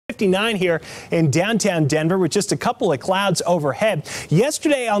59 here in downtown Denver with just a couple of clouds overhead.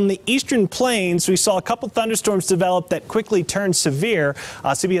 Yesterday on the eastern plains, we saw a couple thunderstorms develop that quickly turned severe.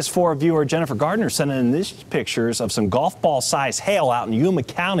 CBS 4 viewer Jennifer Gardner sent in these pictures of some golf ball size hail out in Yuma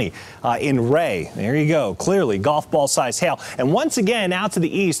County in Ray. There you go. Clearly golf ball size hail. And once again, out to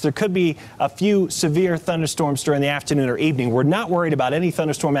the east, there could be a few severe thunderstorms during the afternoon or evening. We're not worried about any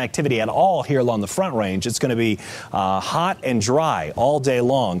thunderstorm activity at all here along the Front Range. It's going to be hot and dry all day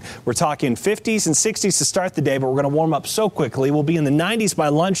long. We're talking 50s and 60s to start the day, but we're going to warm up so quickly. We'll be in the 90s by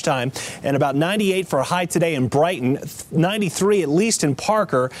lunchtime and about 98 for a high today in Brighton, 93 at least in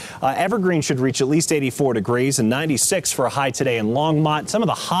Parker. Evergreen should reach at least 84 degrees and 96 for a high today in Longmont. Some of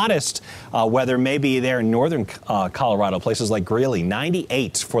the hottest weather may be there in northern Colorado, places like Greeley,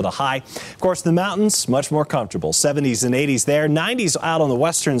 98 for the high. Of course, the mountains, much more comfortable, 70s and 80s there, 90s out on the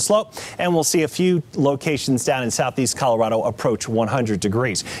western slope, and we'll see a few locations down in southeast Colorado approach 100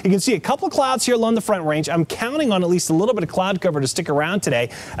 degrees. You can see a couple of clouds here along the Front Range. I'm counting on at least a little bit of cloud cover to stick around today.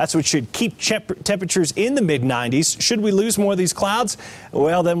 That's what should keep temperatures in the mid-90s. Should we lose more of these clouds?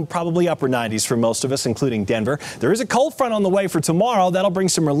 Well, then probably upper 90s for most of us, including Denver. There is a cold front on the way for tomorrow. That'll bring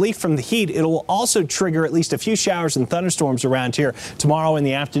some relief from the heat. It will also trigger at least a few showers and thunderstorms around here tomorrow in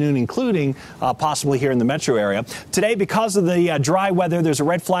the afternoon, including possibly here in the metro area. Today, because of the dry weather, there's a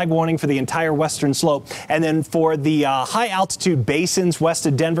red flag warning for the entire western slope. And then for the high altitude basins west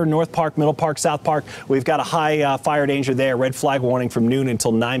of Denver, North Park, Middle Park, South Park, we've got a high fire danger there. Red flag warning from noon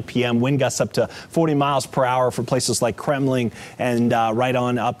until 9 p.m. Wind gusts up to 40 miles per hour for places like Kremling and right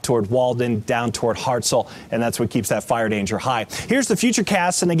on up toward Walden, down toward Hartselle, and that's what keeps that fire danger high. Here's the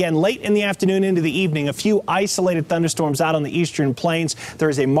futurecast, and again, late in the afternoon into the evening, a few isolated thunderstorms out on the eastern plains. There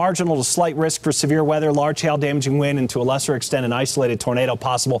is a marginal to slight risk for severe weather, large hail damaging wind, and to a lesser extent an isolated tornado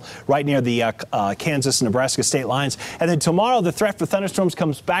possible right near the Kansas and Nebraska state lines. And then tomorrow, the threat for thunderstorms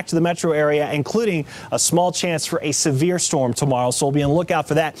comes back to the metro area, including a small chance for a severe storm tomorrow. So we'll be on the lookout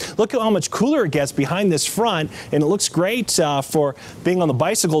for that. Look at how much cooler it gets behind this front, and it looks great for being on the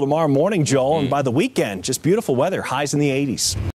bicycle tomorrow morning, Joel. And by the weekend, just beautiful weather, highs in the 80s.